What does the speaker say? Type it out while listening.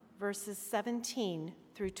verses 17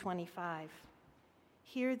 through 25.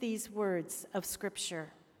 Hear these words of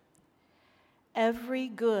Scripture. Every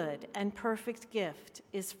good and perfect gift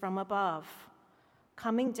is from above,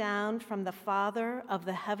 coming down from the Father of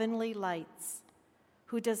the heavenly lights,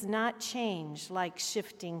 who does not change like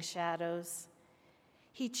shifting shadows.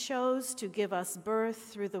 He chose to give us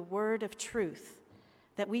birth through the word of truth,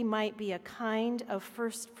 that we might be a kind of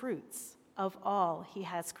first fruits of all he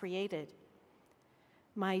has created.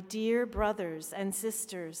 My dear brothers and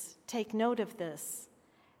sisters, take note of this.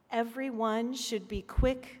 Everyone should be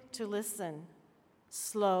quick to listen,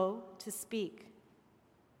 slow to speak,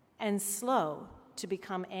 and slow to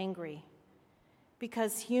become angry,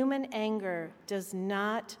 because human anger does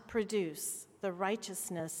not produce the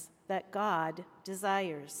righteousness that God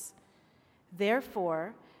desires.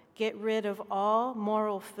 Therefore, get rid of all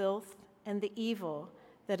moral filth and the evil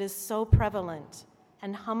that is so prevalent,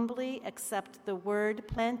 and humbly accept the word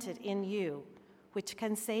planted in you, which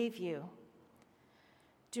can save you.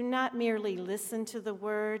 Do not merely listen to the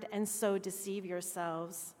word and so deceive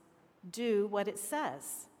yourselves. Do what it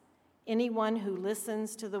says. Anyone who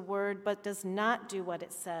listens to the word but does not do what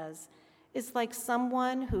it says is like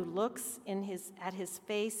someone who looks at his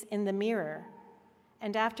face in the mirror,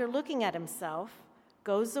 and after looking at himself,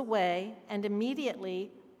 goes away and immediately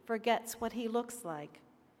forgets what he looks like.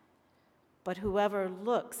 But whoever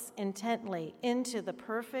looks intently into the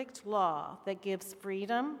perfect law that gives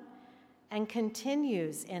freedom and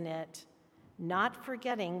continues in it, not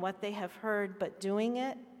forgetting what they have heard but doing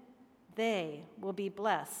it, they will be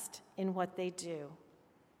blessed in what they do.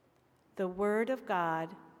 The word of God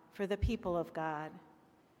for the people of God.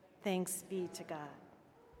 Thanks be to God.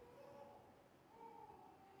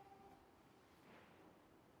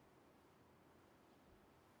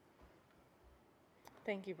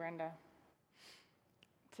 Thank you, Brenda.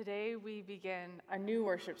 Today we begin a new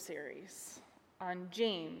worship series on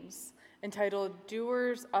James, entitled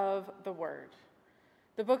Doers of the Word.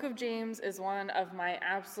 The book of James is one of my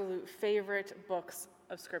absolute favorite books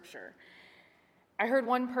of Scripture. I heard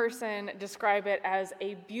one person describe it as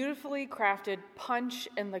a beautifully crafted punch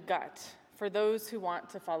in the gut for those who want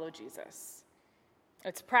to follow Jesus.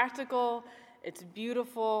 It's practical, it's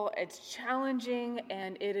beautiful, it's challenging,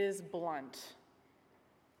 and it is blunt.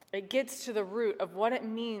 It gets to the root of what it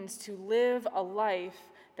means to live a life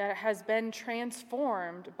that has been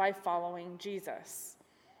transformed by following Jesus.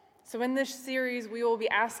 So in this series, we will be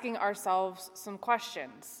asking ourselves some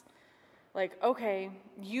questions. Like, okay,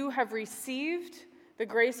 you have received the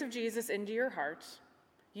grace of Jesus into your heart.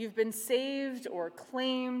 You've been saved or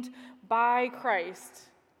claimed by Christ.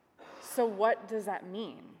 So what does that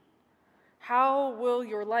mean? How will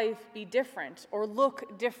your life be different or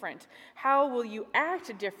look different? How will you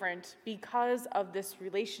act different because of this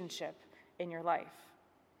relationship in your life?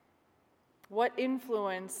 What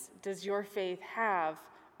influence does your faith have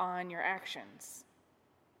on your actions?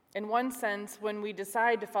 In one sense, when we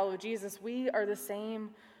decide to follow Jesus, we are the same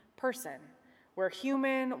person. We're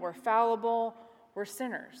human, we're fallible, we're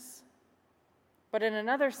sinners. But in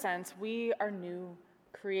another sense, we are new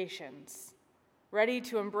creations, ready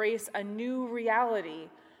to embrace a new reality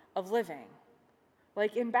of living.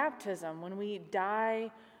 Like in baptism, when we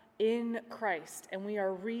die in Christ and we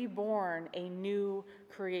are reborn a new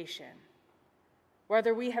creation.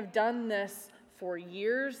 Whether we have done this for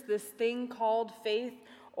years, this thing called faith,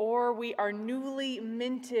 or we are newly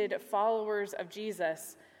minted followers of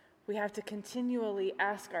Jesus, we have to continually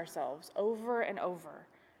ask ourselves over and over,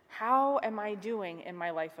 how am I doing in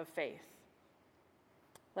my life of faith?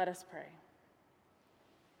 Let us pray.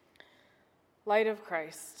 Light of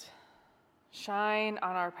Christ, shine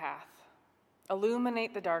on our path,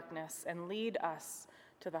 illuminate the darkness, and lead us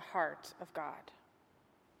to the heart of God.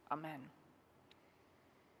 Amen.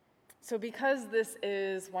 So because this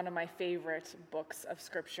is one of my favorite books of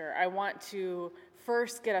Scripture, I want to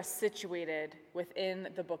first get us situated within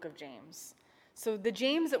the book of James. So the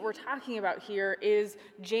James that we're talking about here is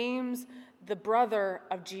James, the brother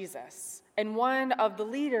of Jesus, and one of the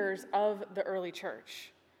leaders of the early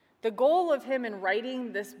church. The goal of him in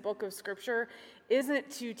writing this book of Scripture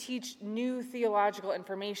isn't to teach new theological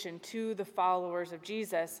information to the followers of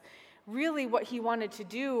Jesus. Really, what he wanted to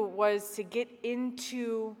do was to get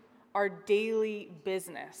into our daily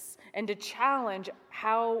business and to challenge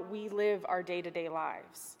how we live our day-to-day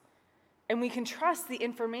lives. And we can trust the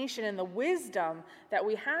information and the wisdom that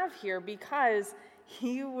we have here because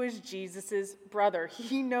he was Jesus's brother.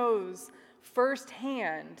 He knows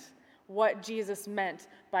firsthand what Jesus meant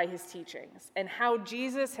by his teachings and how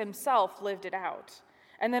Jesus himself lived it out.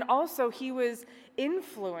 And then also he was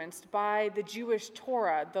influenced by the Jewish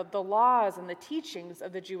Torah, the laws and the teachings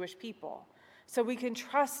of the Jewish people. So we can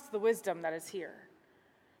trust the wisdom that is here.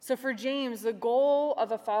 So for James, the goal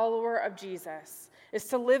of a follower of Jesus is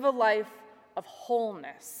to live a life of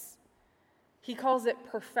wholeness. He calls it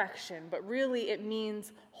perfection, but really it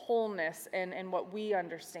means wholeness in what we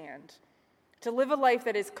understand. To live a life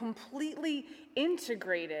that is completely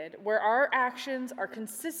integrated, where our actions are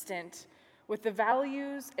consistent with the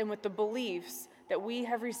values and with the beliefs that we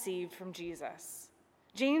have received from Jesus.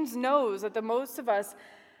 James knows that the most of us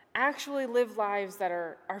actually live lives that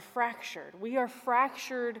are fractured. We are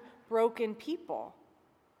fractured, broken people.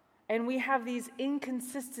 And we have these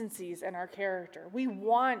inconsistencies in our character. We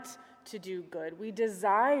want to do good. We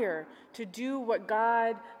desire to do what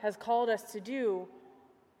God has called us to do,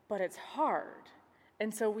 but it's hard.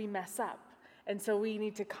 And so we mess up. And so we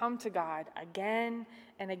need to come to God again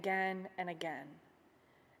and again and again.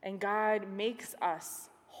 And God makes us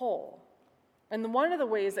whole. And one of the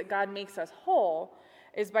ways that God makes us whole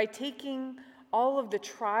is by taking all of the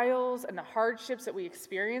trials and the hardships that we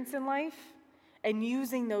experience in life and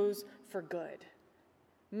using those for good,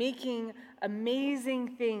 making amazing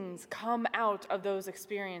things come out of those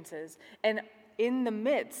experiences and in the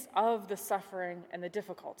midst of the suffering and the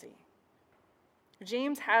difficulty.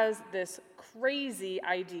 James has this crazy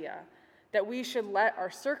idea that we should let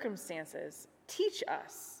our circumstances teach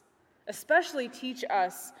us, especially teach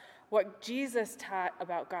us what Jesus taught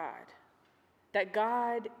about God. That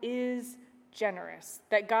God is generous,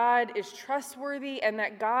 that God is trustworthy, and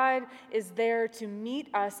that God is there to meet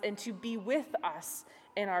us and to be with us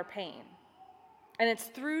in our pain. And it's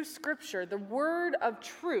through Scripture, the word of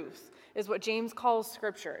truth is what James calls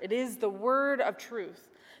Scripture. It is the word of truth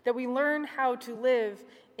that we learn how to live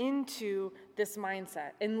into this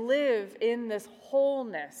mindset and live in this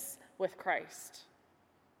wholeness with Christ.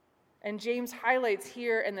 And James highlights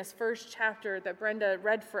here in this first chapter that Brenda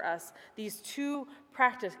read for us these two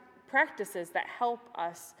practices that help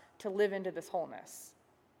us to live into this wholeness: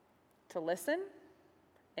 to listen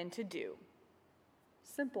and to do.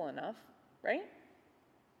 Simple enough, right?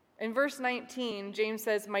 In verse 19, James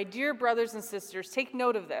says, "My dear brothers and sisters, take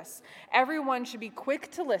note of this. Everyone should be quick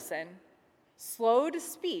to listen, slow to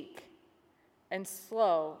speak, and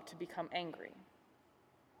slow to become angry."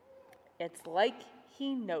 It's like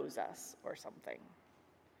he knows us or something.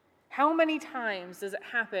 How many times does it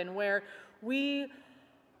happen where we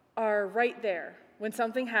are right there when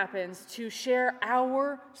something happens to share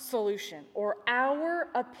our solution or our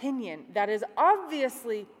opinion that is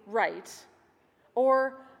obviously right,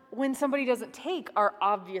 or when somebody doesn't take our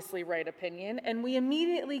obviously right opinion and we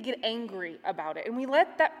immediately get angry about it and we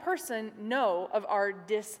let that person know of our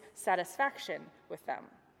dissatisfaction with them?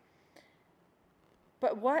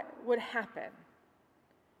 But what would happen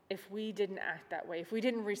if we didn't act that way, if we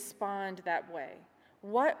didn't respond that way?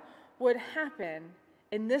 What would happen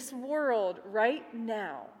in this world right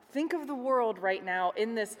now? Think of the world right now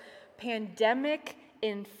in this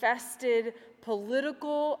pandemic-infested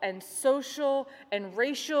political and social and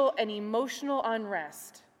racial and emotional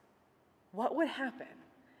unrest. What would happen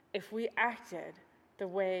if we acted the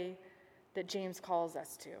way that James calls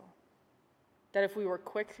us to? That if we were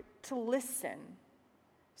quick to listen,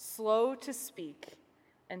 slow to speak,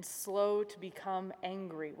 and slow to become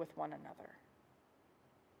angry with one another,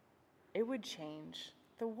 it would change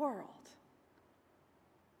the world.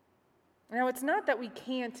 Now, it's not that we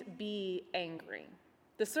can't be angry.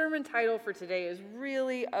 The sermon title for today is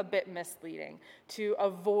really a bit misleading: to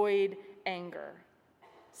avoid anger.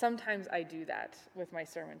 Sometimes I do that with my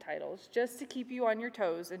sermon titles, just to keep you on your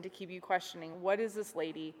toes and to keep you questioning, what is this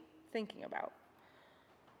lady thinking about?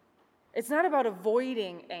 It's not about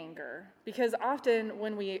avoiding anger, because often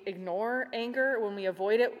when we ignore anger, when we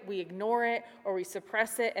avoid it, we ignore it or we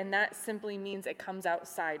suppress it, and that simply means it comes out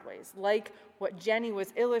sideways, like what Jenny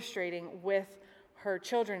was illustrating with her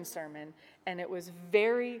children's sermon, and it was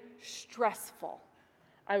very stressful.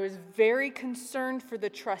 I was very concerned for the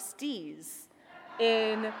trustees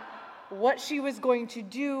in what she was going to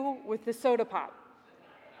do with the soda pop.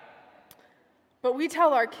 But we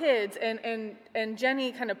tell our kids, and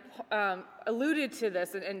Jenny kind of alluded to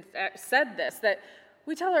this and said this, that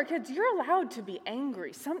we tell our kids, you're allowed to be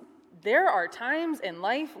angry. There are times in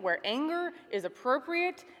life where anger is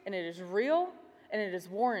appropriate and it is real and it is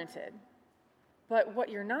warranted. But what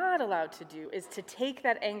you're not allowed to do is to take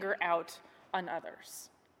that anger out on others.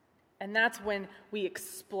 And that's when we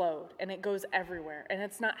explode and it goes everywhere, and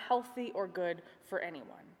it's not healthy or good for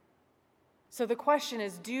anyone. So the question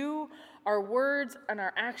is, do our words and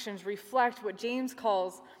our actions reflect what James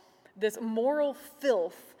calls this moral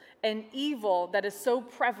filth and evil that is so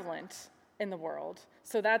prevalent in the world.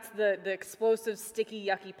 So that's the explosive, sticky,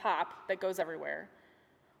 yucky pop that goes everywhere.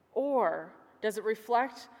 Or does it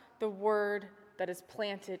reflect the word that is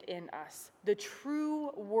planted in us, the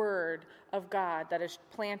true word of God that is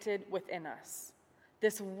planted within us?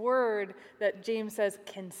 This word that James says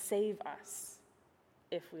can save us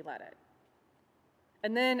if we let it.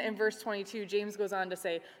 And then in verse 22, James goes on to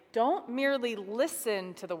say, don't merely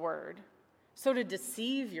listen to the word, so to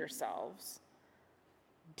deceive yourselves.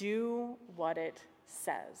 Do what it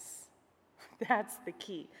says. That's the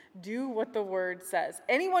key. Do what the word says.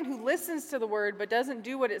 Anyone who listens to the word but doesn't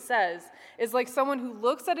do what it says is like someone who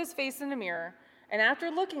looks at his face in a mirror and after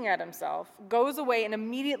looking at himself, goes away and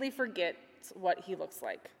immediately forgets what he looks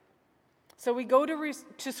like. So we go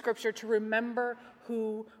to Scripture to remember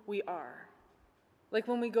who we are. Like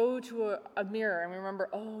when we go to a mirror and we remember,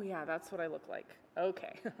 oh yeah, that's what I look like.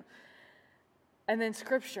 Okay. And then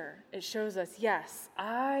Scripture, it shows us, yes,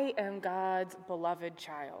 I am God's beloved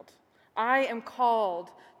child. I am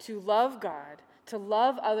called to love God, to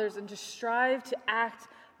love others, and to strive to act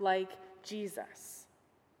like Jesus.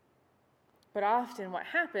 But often what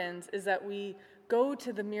happens is that we go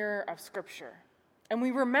to the mirror of Scripture and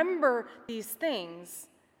we remember these things,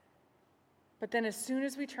 but then as soon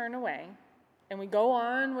as we turn away and we go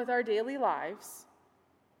on with our daily lives,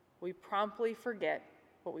 we promptly forget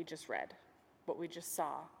what we just read, what we just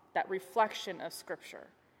saw, that reflection of Scripture.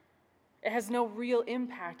 It has no real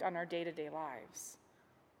impact on our day-to-day lives.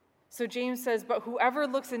 So James says, but whoever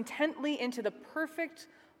looks intently into the perfect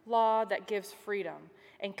law that gives freedom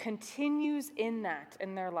and continues in that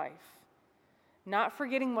in their life, not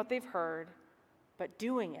forgetting what they've heard, but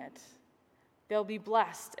doing it, they'll be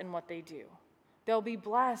blessed in what they do. They'll be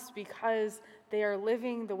blessed because they are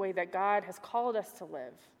living the way that God has called us to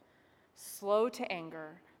live. Slow to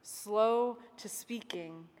anger, slow to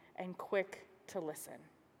speaking, and quick to listen.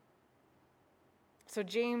 So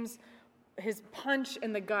James, his punch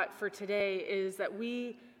in the gut for today is that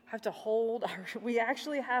we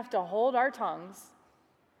actually have to hold our tongues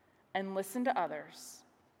and listen to others,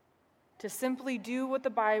 to simply do what the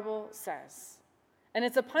Bible says. And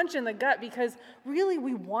it's a punch in the gut because really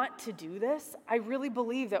we want to do this. I really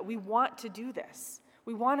believe that we want to do this.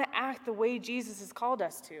 We want to act the way Jesus has called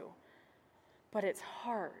us to. But it's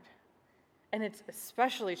hard. And it's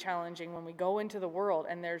especially challenging when we go into the world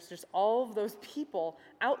and there's just all of those people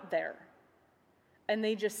out there. And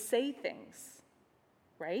they just say things,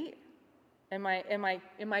 right? Am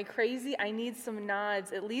I crazy? I need some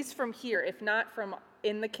nods, at least from here, if not from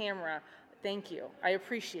in the camera. Thank you. I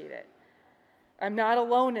appreciate it. I'm not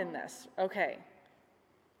alone in this. Okay.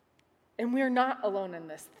 And we're not alone in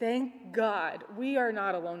this. Thank God we are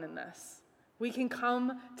not alone in this. We can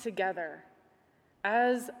come together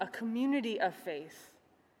as a community of faith,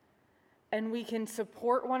 and we can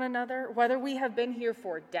support one another, whether we have been here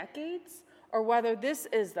for decades or whether this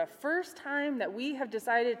is the first time that we have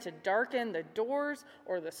decided to darken the doors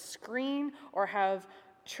or the screen or have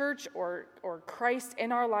church or Christ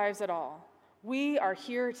in our lives at all. We are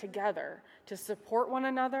here together to support one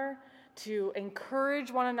another, to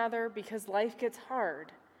encourage one another because life gets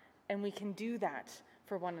hard, and we can do that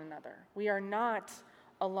for one another. We are not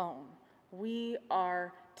alone. We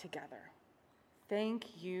are together.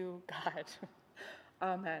 Thank you, God.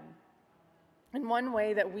 Amen. And one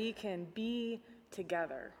way that we can be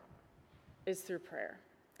together is through prayer.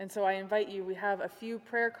 And so I invite you, we have a few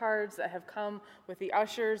prayer cards that have come with the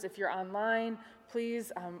ushers. If you're online,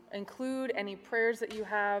 please include any prayers that you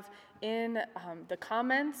have in the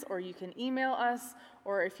comments, or you can email us.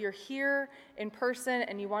 Or if you're here in person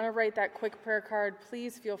and you want to write that quick prayer card,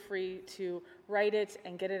 please feel free to write it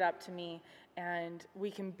and get it up to me, and we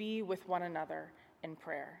can be with one another in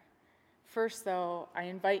prayer. First, though, I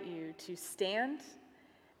invite you to stand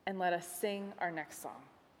and let us sing our next song.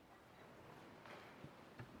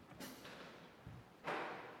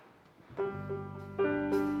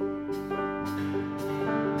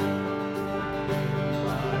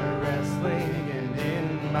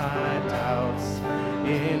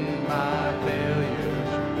 In my failures,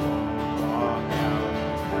 you won't walk out.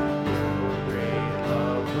 Your great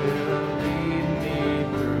love will lead me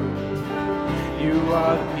through. You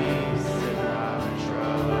are the peace in my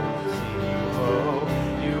troubled sea. Oh,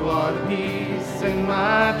 you are the peace in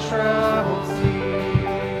my troubled sea.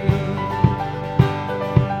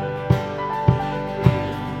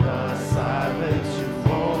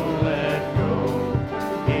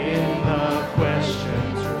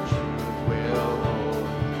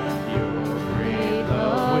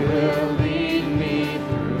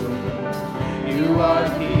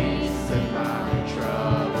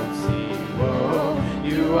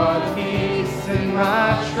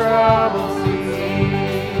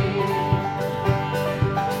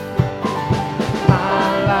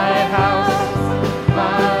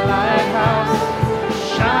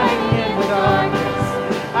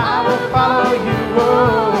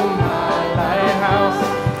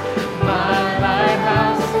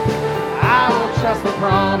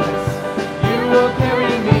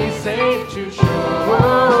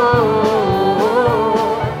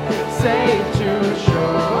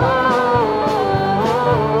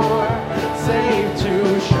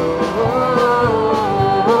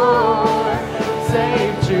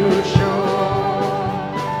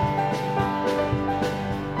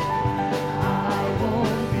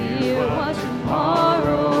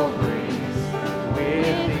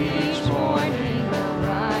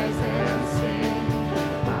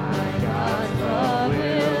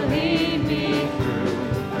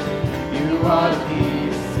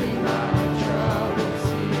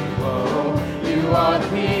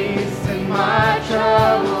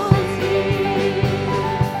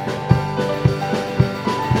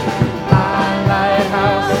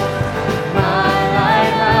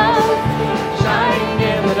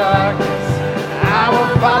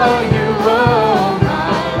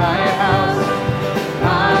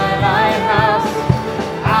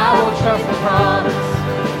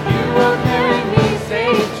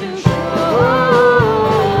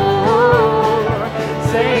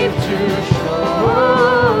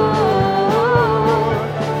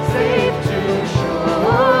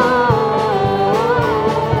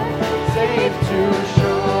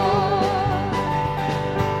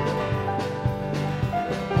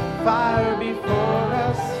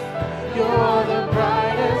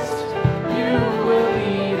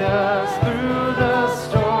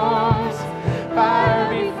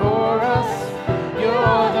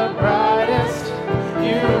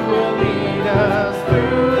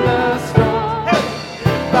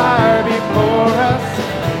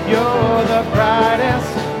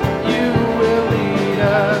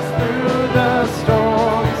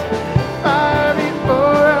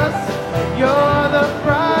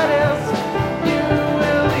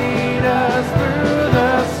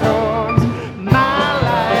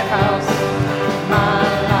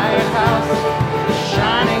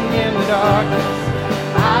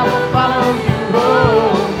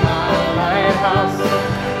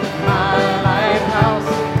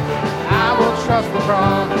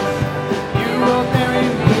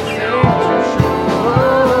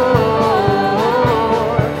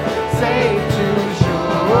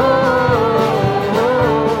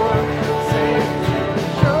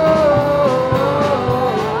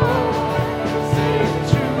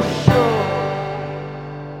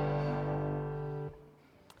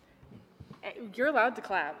 You're allowed to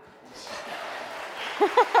clap.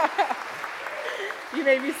 You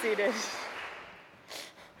may be seated.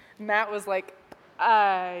 Matt was like,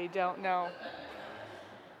 I don't know.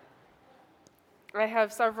 I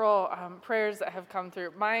have several prayers that have come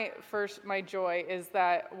through. My joy is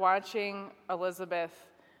that watching Elizabeth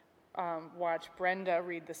watch Brenda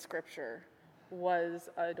read the scripture was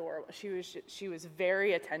adorable. She was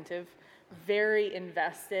very attentive, very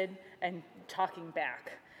invested, and talking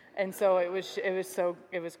back. And so it was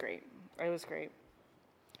great. It was great.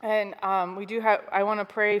 And I want to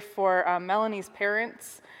pray for Melanie's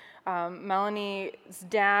parents. Melanie's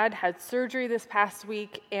dad had surgery this past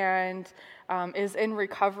week and is in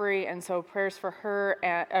recovery, and so prayers for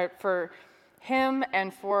her, for him,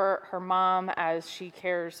 and for her mom as she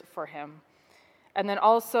cares for him. And then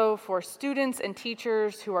also for students and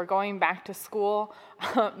teachers who are going back to school.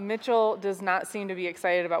 Mitchell does not seem to be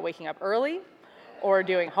excited about waking up early or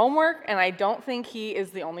doing homework, and I don't think he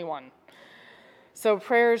is the only one. So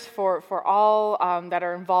prayers for all that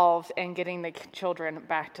are involved in getting the children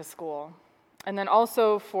back to school. And then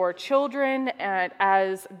also for children, and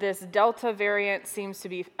as this Delta variant seems to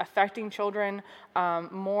be affecting children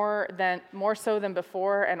more so than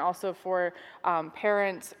before, and also for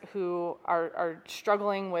parents who are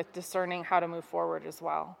struggling with discerning how to move forward as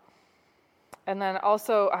well. And then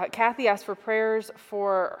also, Kathy asked for prayers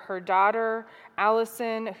for her daughter,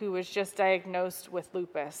 Allison, who was just diagnosed with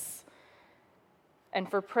lupus. And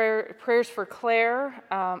for prayers for Claire,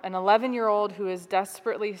 an 11-year-old who is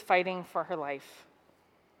desperately fighting for her life.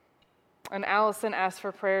 And Allison asked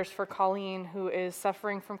for prayers for Colleen, who is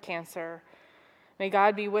suffering from cancer. May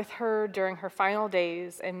God be with her during her final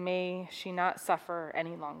days, and may she not suffer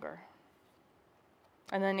any longer.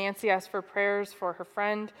 And then Nancy asked for prayers for her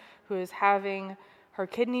friend who is having her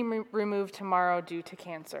kidney removed tomorrow due to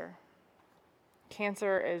cancer.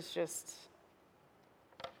 Cancer is just,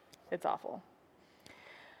 it's awful.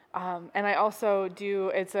 And I also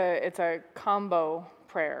it's a combo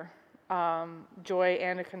prayer, joy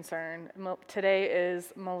and a concern. Today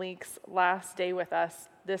is Malik's last day with us.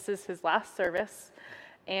 This is his last service,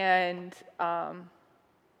 and I'm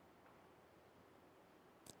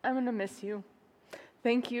going to miss you.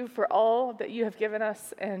 Thank you for all that you have given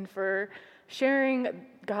us and for sharing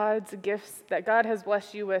God's gifts that God has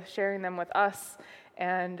blessed you with, sharing them with us.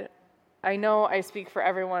 And I know I speak for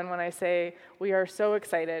everyone when I say we are so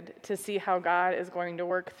excited to see how God is going to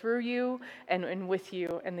work through you and with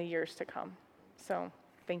you in the years to come. So,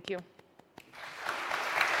 thank you.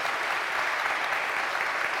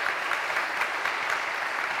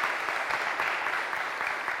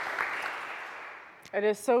 It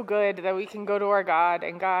is so good that we can go to our God,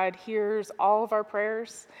 and God hears all of our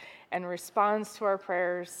prayers and responds to our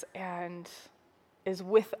prayers and is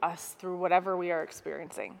with us through whatever we are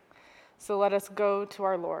experiencing. So let us go to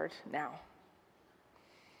our Lord now.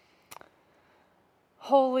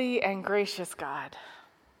 Holy and gracious God,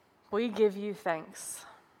 we give you thanks.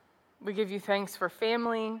 We give you thanks for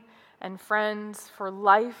family and friends, for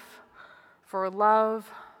life, for love.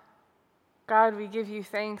 God, we give you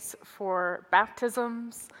thanks for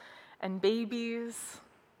baptisms and babies,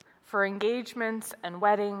 for engagements and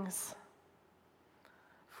weddings,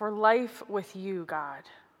 for life with you, God.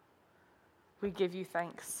 We give you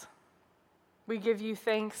thanks. We give you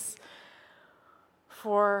thanks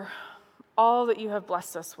for all that you have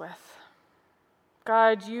blessed us with.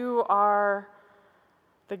 God, you are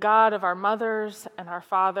the God of our mothers and our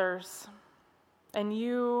fathers, and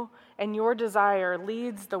you and your desire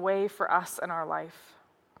leads the way for us in our life.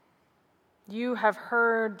 You have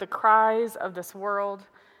heard the cries of this world,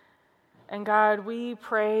 and God, we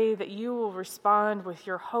pray that you will respond with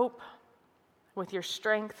your hope, with your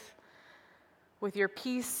strength, with your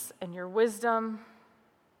peace and your wisdom.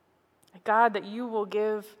 God, that you will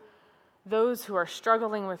give those who are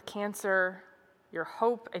struggling with cancer your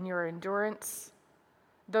hope and your endurance.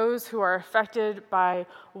 Those who are affected by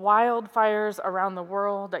wildfires around the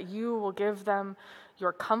world, that you will give them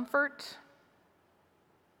your comfort.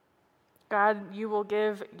 God, you will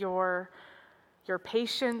give your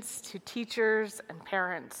patience to teachers and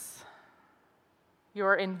parents,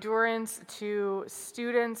 your endurance to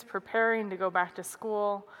students preparing to go back to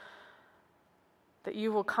school, that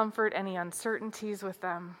you will comfort any uncertainties with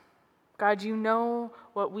them. God, you know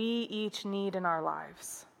what we each need in our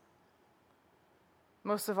lives.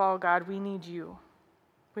 Most of all, God, we need you.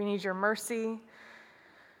 We need your mercy,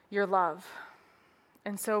 your love.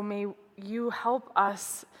 And so may you help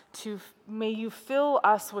us may you fill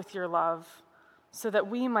us with your love so that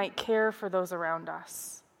we might care for those around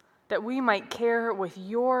us, that we might care with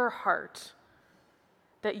your heart,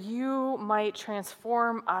 that you might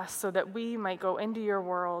transform us so that we might go into your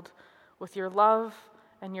world with your love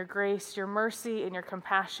and your grace, your mercy and your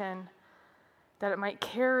compassion, that it might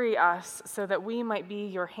carry us so that we might be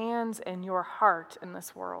your hands and your heart in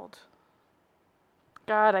this world.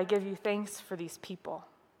 God, I give you thanks for these people,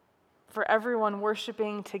 for everyone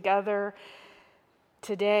worshiping together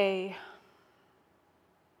today.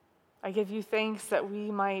 I give you thanks that we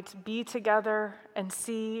might be together and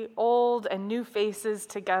see old and new faces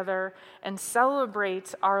together and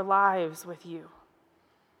celebrate our lives with you.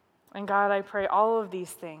 And God, I pray all of these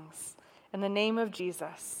things in the name of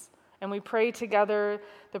Jesus. And we pray together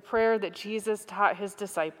the prayer that Jesus taught his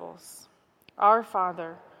disciples. Our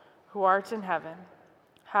Father, who art in heaven,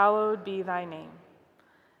 hallowed be thy name.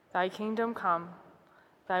 Thy kingdom come,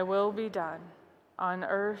 thy will be done, on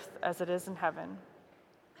earth as it is in heaven.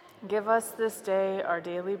 Give us this day our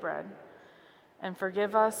daily bread, and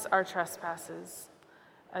forgive us our trespasses,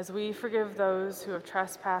 as we forgive those who have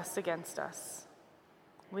trespassed against us.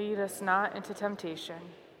 Lead us not into temptation,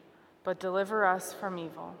 but deliver us from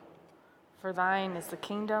evil. For thine is the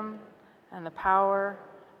kingdom, and the power,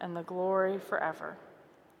 and the glory forever.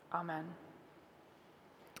 Amen.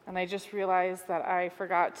 And I just realized that I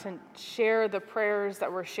forgot to share the prayers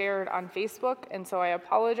that were shared on Facebook, and so I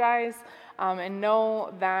apologize, and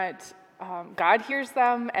know that God hears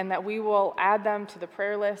them and that we will add them to the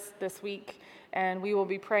prayer list this week, and we will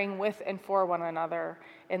be praying with and for one another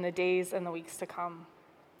in the days and the weeks to come.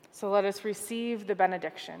 So let us receive the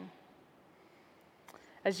benediction.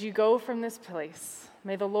 As you go from this place,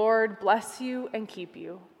 may the Lord bless you and keep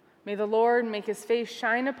you. May the Lord make his face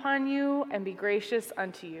shine upon you and be gracious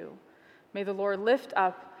unto you. May the Lord lift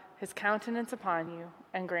up his countenance upon you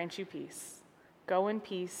and grant you peace. Go in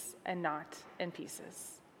peace and not in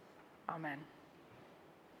pieces. Amen.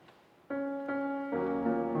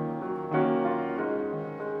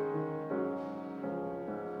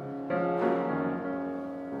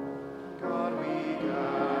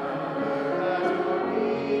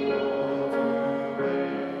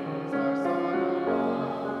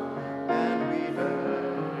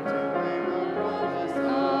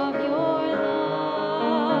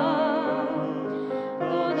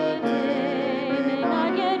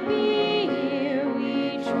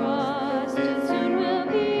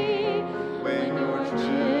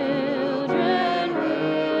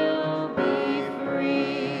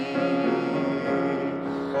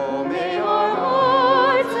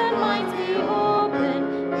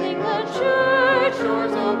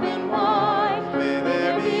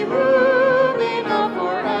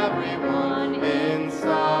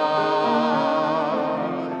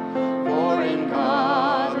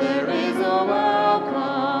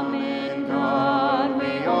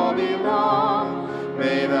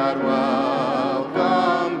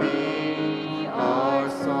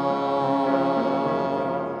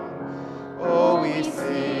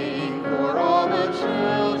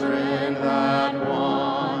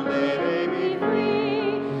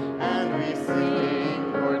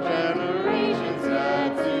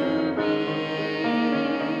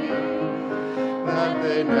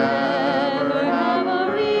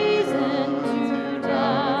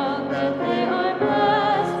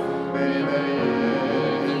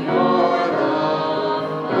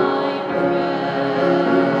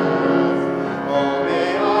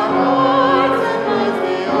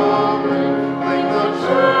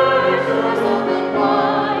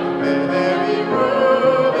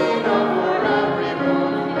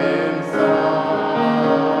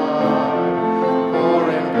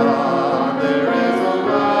 For in God there is a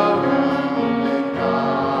welcome.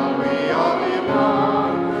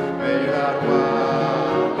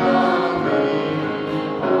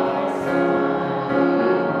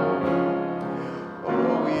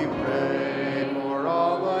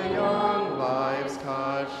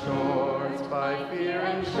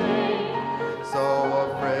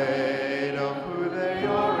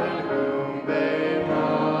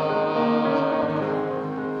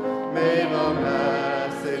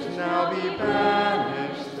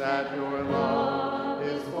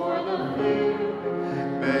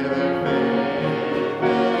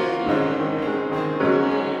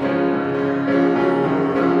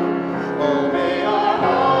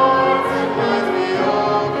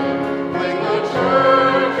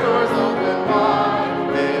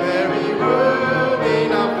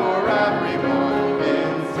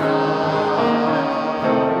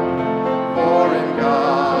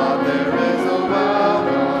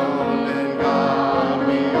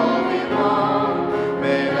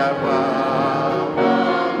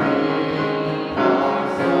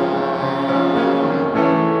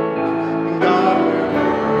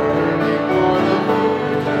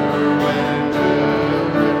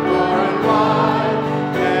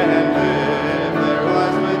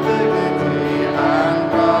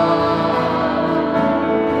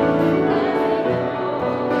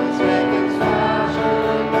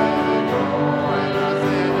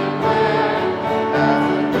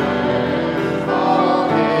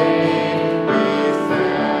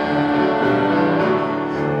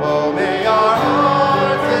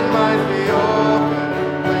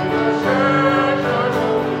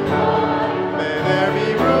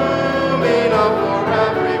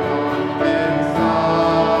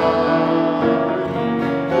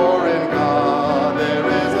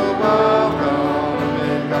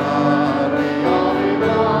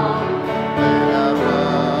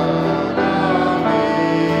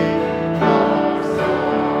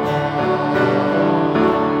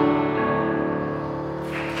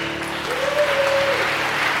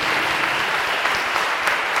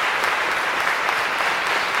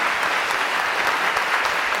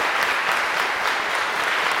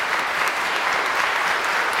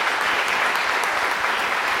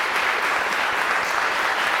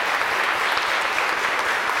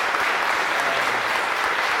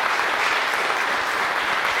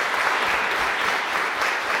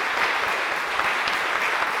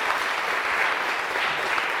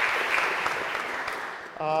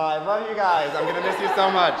 guys. I'm gonna miss you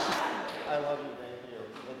so much. I love you.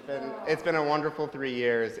 Thank you. It's been a wonderful 3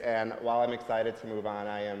 years, and while I'm excited to move on,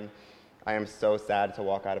 I am so sad to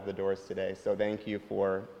walk out of the doors today. So thank you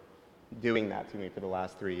for doing that to me for the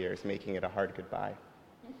last 3 years, making it a hard goodbye.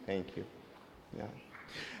 Thank you. Yeah.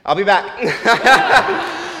 I'll be back.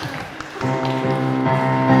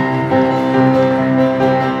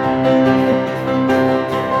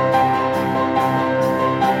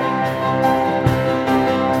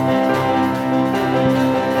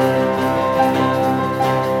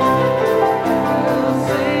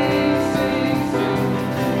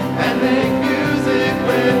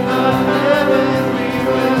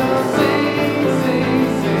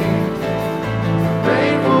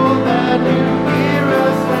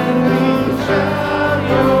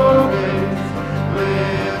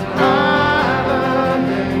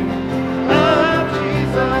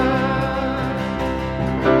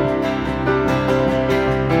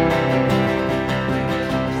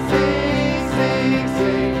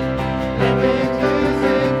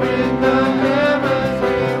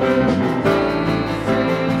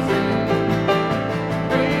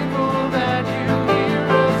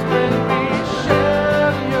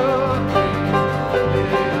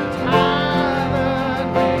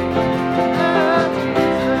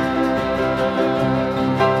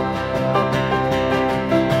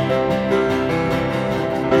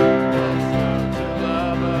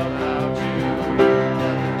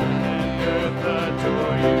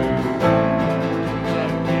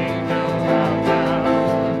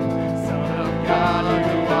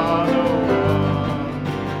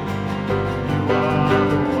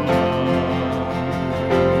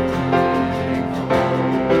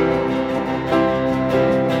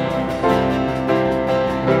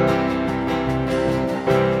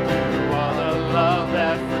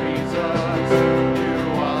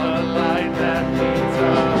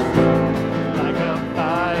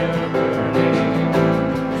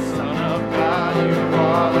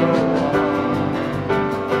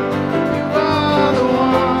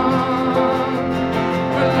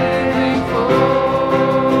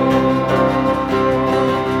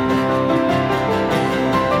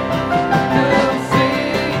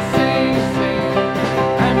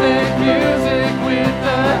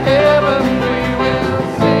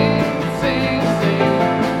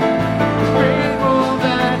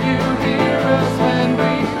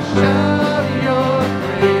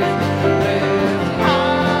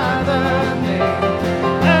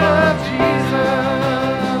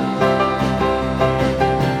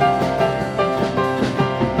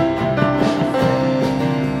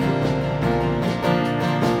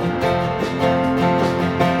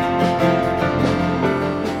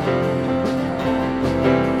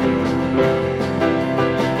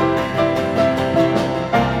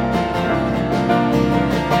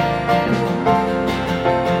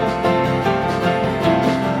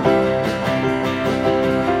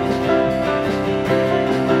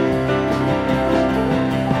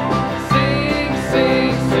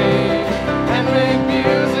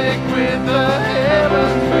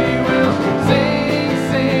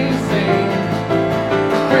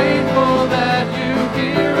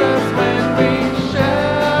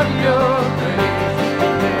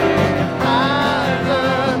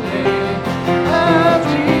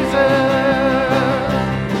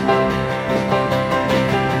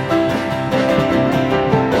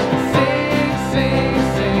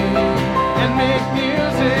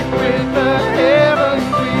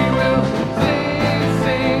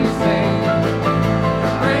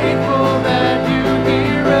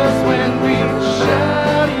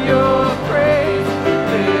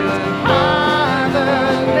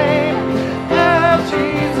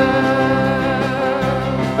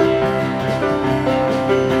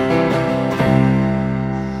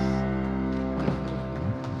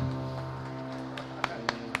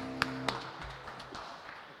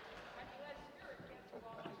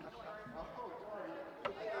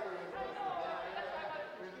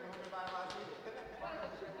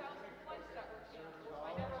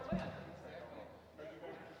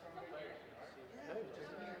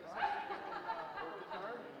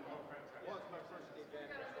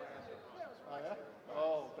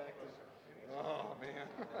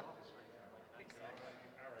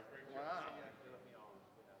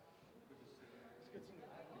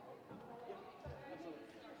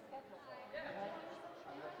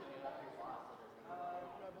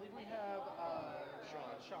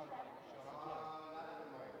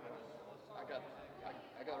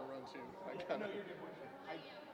 I got to run too.